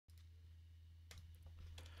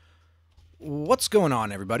What's going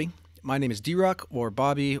on, everybody? My name is D-Rock, or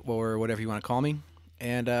Bobby, or whatever you want to call me,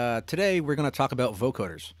 and today we're going to talk about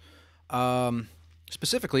vocoders.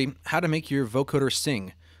 Specifically, how to make your vocoder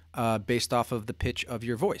sing based off of the pitch of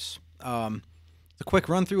your voice. The quick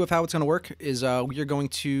run-through of how it's going to work is we are going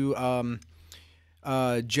to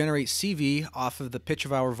generate CV off of the pitch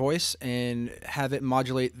of our voice and have it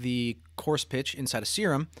modulate the coarse pitch inside a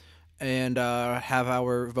serum and have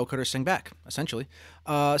our vocoder sing back, essentially.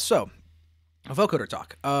 So, vocoder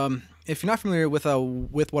talk. If you're not familiar with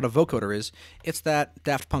what a vocoder is, it's that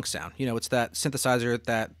Daft Punk sound. You know, it's that synthesizer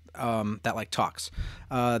that like talks.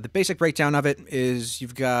 The basic breakdown of it is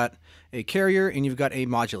you've got a carrier and you've got a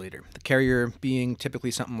modulator. The carrier being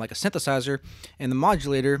typically something like a synthesizer, and the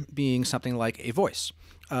modulator being something like a voice.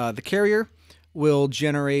 The carrier will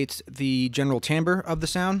generate the general timbre of the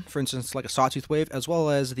sound, for instance, like a sawtooth wave, as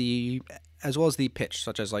well as the pitch,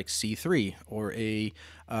 such as like C3 or a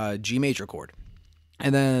G major chord.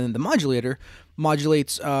 And then the modulator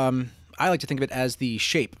modulates. I like to think of it as the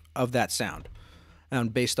shape of that sound,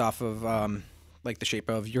 based off of like the shape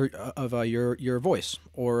of your voice.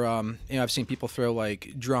 Or I've seen people throw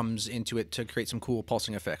like drums into it to create some cool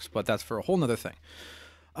pulsing effects, but that's for a whole nother thing.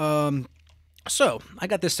 So I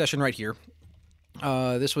got this session right here.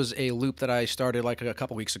 This was a loop that I started like a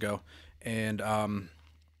couple weeks ago, and I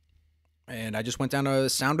just went down a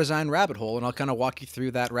sound design rabbit hole, and I'll kind of walk you through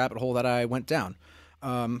that rabbit hole that I went down.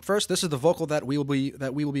 First, this is the vocal that we will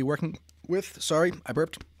be working with. Sorry, I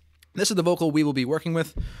burped. This is the vocal we will be working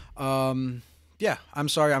with. Yeah, I'm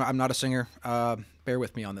sorry, I'm not a singer. Bear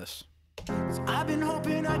with me on this. I've been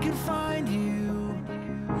hoping I could find you,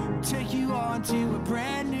 take you on to a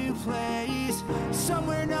brand new place,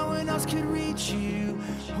 somewhere no one else could reach you,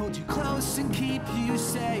 hold you close and keep you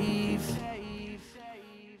safe.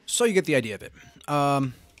 So you get the idea of it.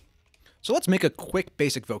 So let's make a quick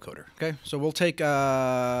basic vocoder, okay? So we'll take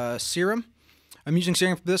Serum. I'm using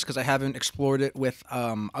Serum for this because I haven't explored it with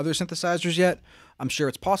other synthesizers yet. I'm sure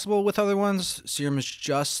it's possible with other ones. Serum is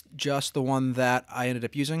just the one that I ended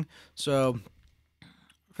up using. So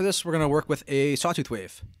for this, we're going to work with a sawtooth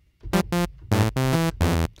wave.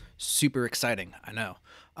 Super exciting, I know.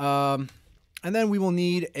 And then we will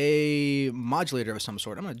need a modulator of some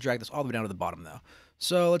sort. I'm going to drag this all the way down to the bottom, though.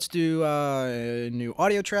 So let's do a new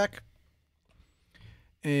audio track.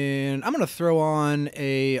 And I'm going to throw on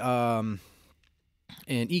an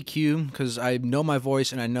EQ because I know my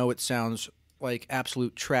voice and I know it sounds like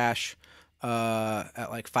absolute trash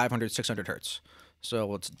at like 500, 600 hertz. So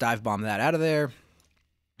let's dive bomb that out of there.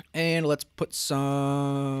 And let's put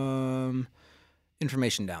some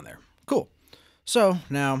information down there. Cool. So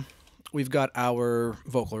now we've got our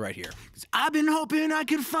vocal right here. I've been hoping I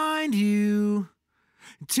could find you,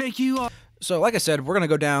 take you on. So, like I said, we're gonna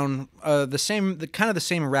go down the same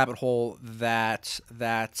rabbit hole that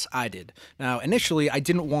I did. Now, initially, I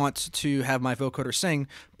didn't want to have my vocoder sing,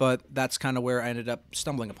 but that's kind of where I ended up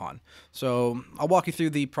stumbling upon. So, I'll walk you through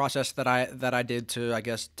the process that I did to, I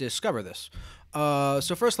guess, discover this.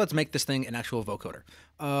 So first, let's make this thing an actual vocoder.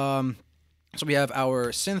 So we have our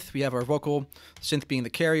synth, we have our vocal, synth being the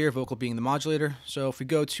carrier, vocal being the modulator. So if we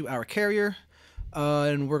go to our carrier.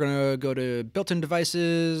 And we're going to go to built-in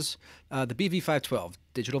devices, the BV512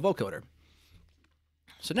 digital vocoder.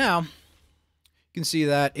 So now you can see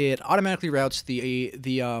that it automatically routes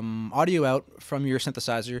the audio out from your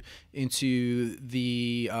synthesizer into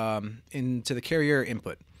the carrier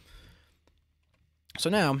input. So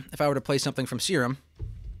now, if I were to play something from Serum,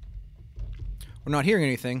 we're not hearing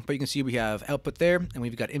anything, but you can see we have output there and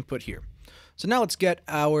we've got input here. So now let's get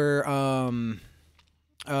our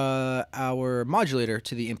modulator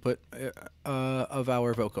to the input of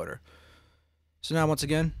our vocoder. So now once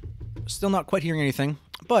again, still not quite hearing anything,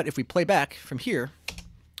 but if we play back from here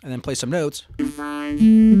and then play some notes, Find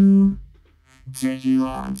you, take you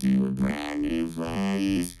on to a brand new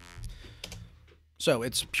place. So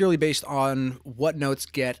it's purely based on what notes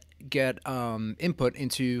get input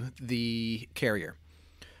into the carrier.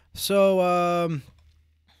 So let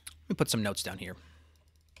me put some notes down here.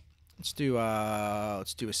 Let's do a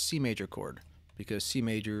C major chord because C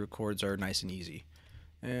major chords are nice and easy,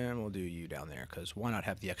 and we'll do you down there because why not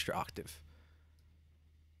have the extra octave?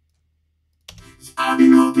 I've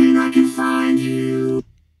been hoping I could find you.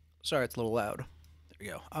 Sorry, it's a little loud. There we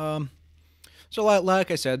go. So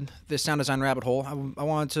like I said, this sound design rabbit hole, I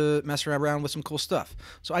wanted to mess around with some cool stuff.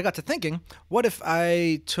 So I got to thinking, what if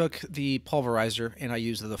I took the pulverizer and I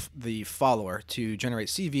used the follower to generate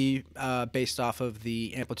CV based off of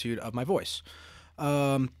the amplitude of my voice?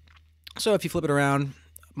 So if you flip it around,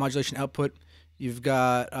 modulation output, you've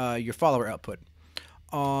got your follower output.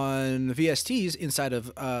 on VSTs inside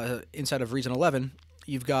of Reason 11,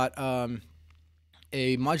 you've got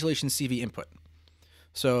a modulation CV input.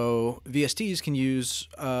 So VSTs can use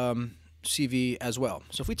CV as well.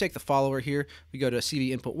 So if we take the follower here, we go to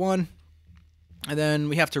CV input 1, and then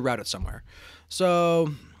we have to route it somewhere.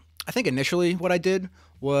 So I think initially what I did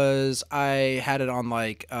was I had it on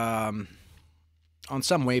like on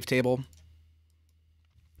some wavetable,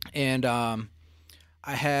 and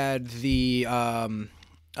I had the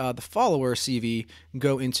follower CV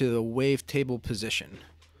go into the wavetable position.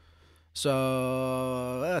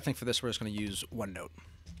 So I think for this we're just going to use one note.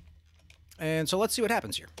 And so let's see what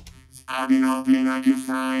happens here. I've been hoping I could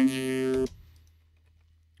find you.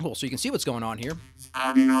 Cool, so you can see what's going on here.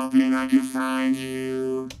 I've been hoping I could find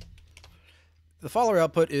you. The follower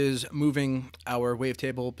output is moving our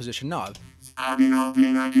wavetable position knob. I've been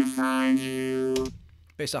hoping I could find you.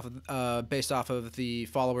 Based off of the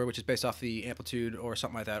follower, which is based off the amplitude or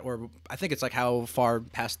something like that, or I think it's like how far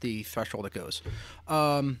past the threshold it goes.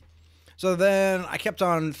 So then I kept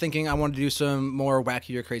on thinking I wanted to do some more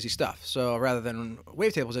wacky or crazy stuff. So rather than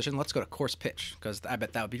wavetable position, let's go to coarse pitch, because I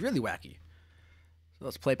bet that would be really wacky. So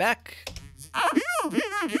let's play back.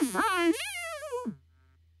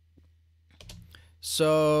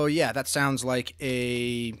 So yeah, that sounds like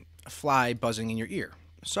a fly buzzing in your ear.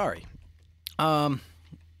 Sorry. And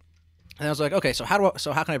I was like, okay, so how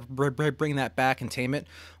can I bring that back and tame it?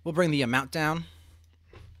 We'll bring the amount down.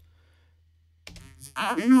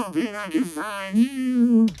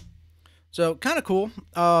 So kind of cool.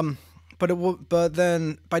 But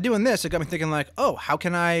then by doing this, it got me thinking like, oh, how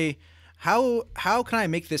can I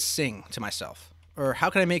make this sing to myself, or how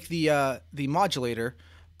can I make the modulator,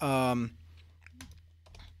 or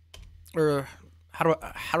how do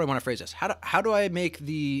I want to phrase this? How do I make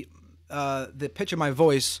the pitch of my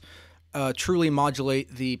voice truly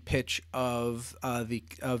modulate the pitch of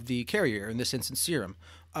the carrier, in this instance serum?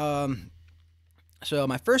 So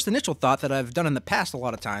my first initial thought that I've done in the past a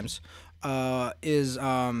lot of times is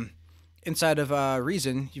inside of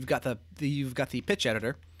Reason, you've got the pitch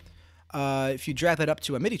editor. If you drag that up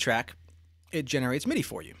to a MIDI track, it generates MIDI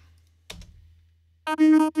for you.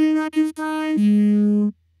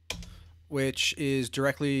 Which is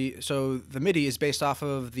directly, so the MIDI is based off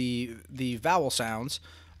of the vowel sounds.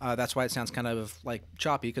 That's why it sounds kind of like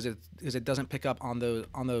choppy, because it doesn't pick up on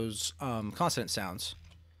those consonant sounds.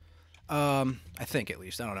 I think, at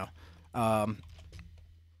least, I don't know.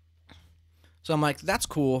 So I'm like, that's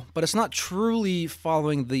cool, but it's not truly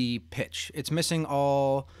following the pitch. It's missing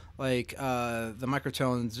all like the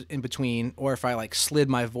microtones in between, or if I like slid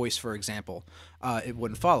my voice, for example, it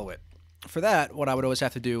wouldn't follow it. For that, what I would always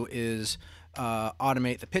have to do is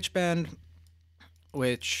automate the pitch bend,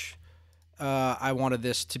 which I wanted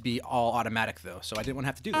this to be all automatic though, so I didn't want to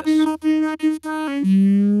have to do this.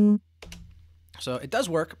 So it does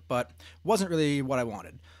work, but wasn't really what I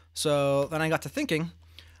wanted. So then I got to thinking,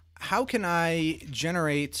 how can I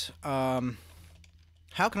generate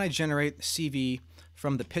CV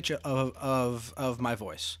from the pitch of my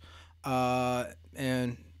voice?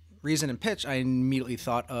 And Reason and pitch, I immediately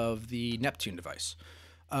thought of the Neptune device.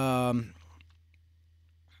 Where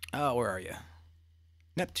are you?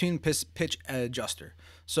 Neptune pitch adjuster.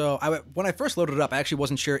 So when I first loaded it up, I actually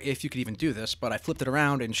wasn't sure if you could even do this, but I flipped it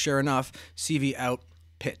around, and sure enough, CV out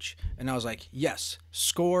pitch. And I was like, yes,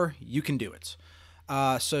 score, you can do it.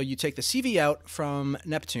 So you take the CV out from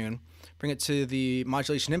Neptune, bring it to the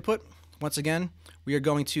modulation input. Once again, we are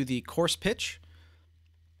going to the coarse pitch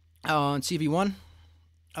on CV1.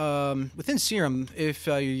 Within Serum, if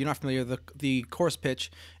you're not familiar, the coarse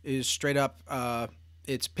pitch is straight up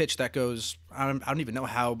it's pitch that goes, I don't even know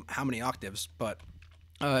how many octaves, but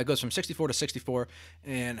it goes from 64 to 64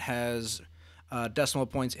 and has decimal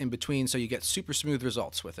points in between, so you get super smooth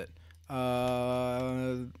results with it.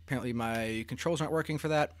 Apparently my controls aren't working for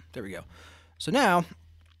that. There we go. So now,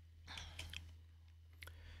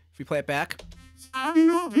 if we play it back. I'm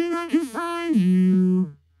hoping I can find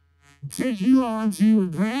you. Take you on to a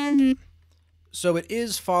brand new. So it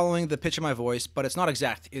is following the pitch of my voice, but it's not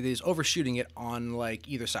exact. It is overshooting it on like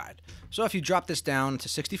either side. So if you drop this down to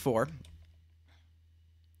 64,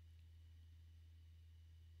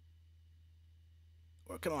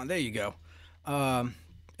 well, come on, there you go.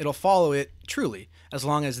 It'll follow it truly, as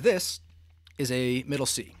long as this is a middle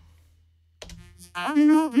C. I'm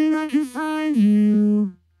hoping I can find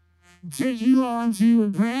you. Take you on to a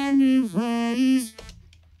brand new place.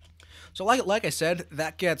 So like I said,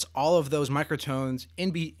 that gets all of those microtones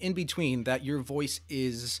in between that your voice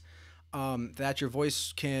is, that your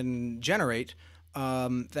voice can generate,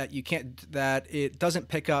 that it doesn't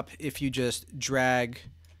pick up if you just drag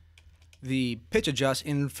the pitch adjust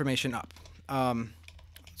information up.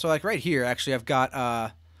 So like right here, actually, I've got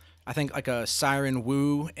I think like a siren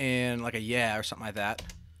woo and like a yeah or something like that.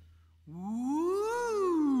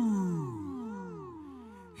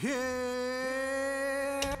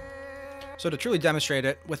 So to truly demonstrate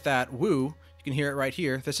it with that woo, you can hear it right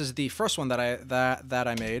here. This is the first one that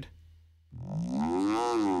I made.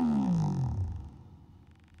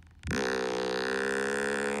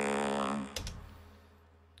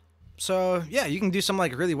 So yeah, you can do some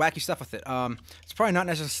like really wacky stuff with it. It's probably not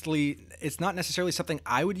necessarily something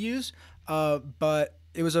I would use, but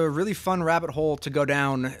it was a really fun rabbit hole to go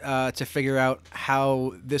down to figure out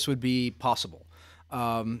how this would be possible.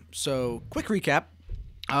 So quick recap.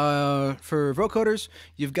 For vocoders,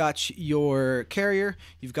 you've got your carrier,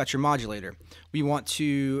 you've got your modulator. We want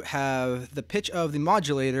to have the pitch of the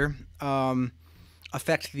modulator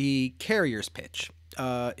affect the carrier's pitch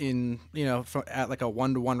at like a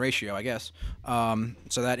 1-to-1 ratio, I guess.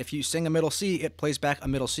 So that if you sing a middle C, it plays back a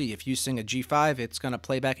middle C. If you sing a G5, it's going to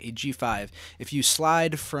play back a G5. If you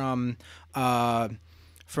slide from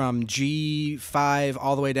G5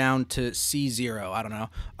 all the way down to C0, I don't know,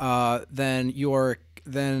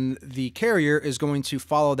 then the carrier is going to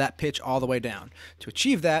follow that pitch all the way down. To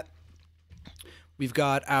achieve that, we've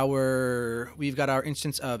got our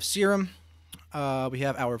instance of Serum. We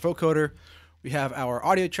have our vocoder. We have our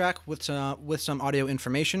audio track with some audio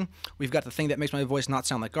information. We've got the thing that makes my voice not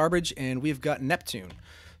sound like garbage, and we've got Neptune.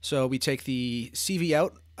 So we take the CV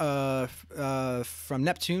out from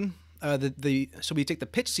Neptune. So we take the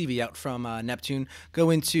pitch CV out from Neptune, go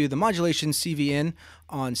into the modulation CV in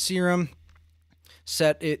on Serum,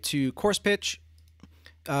 set it to Coarse Pitch,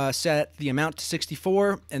 set the amount to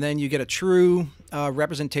 64, and then you get a true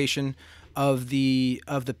representation of the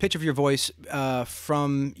pitch of your voice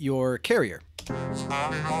from your carrier.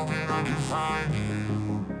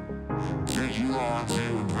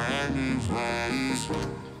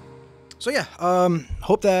 So yeah,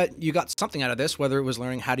 hope that you got something out of this, whether it was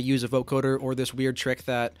learning how to use a vocoder or this weird trick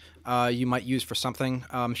that you might use for something.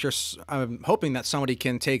 I'm hoping that somebody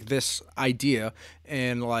can take this idea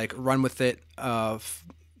and like run with it, to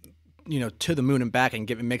the moon and back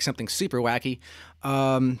and make something super wacky.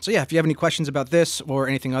 So yeah, if you have any questions about this or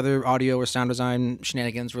anything other audio or sound design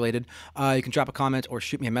shenanigans related, you can drop a comment or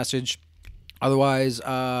shoot me a message. Otherwise,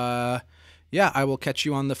 yeah, I will catch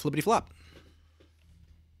you on the flippity flop.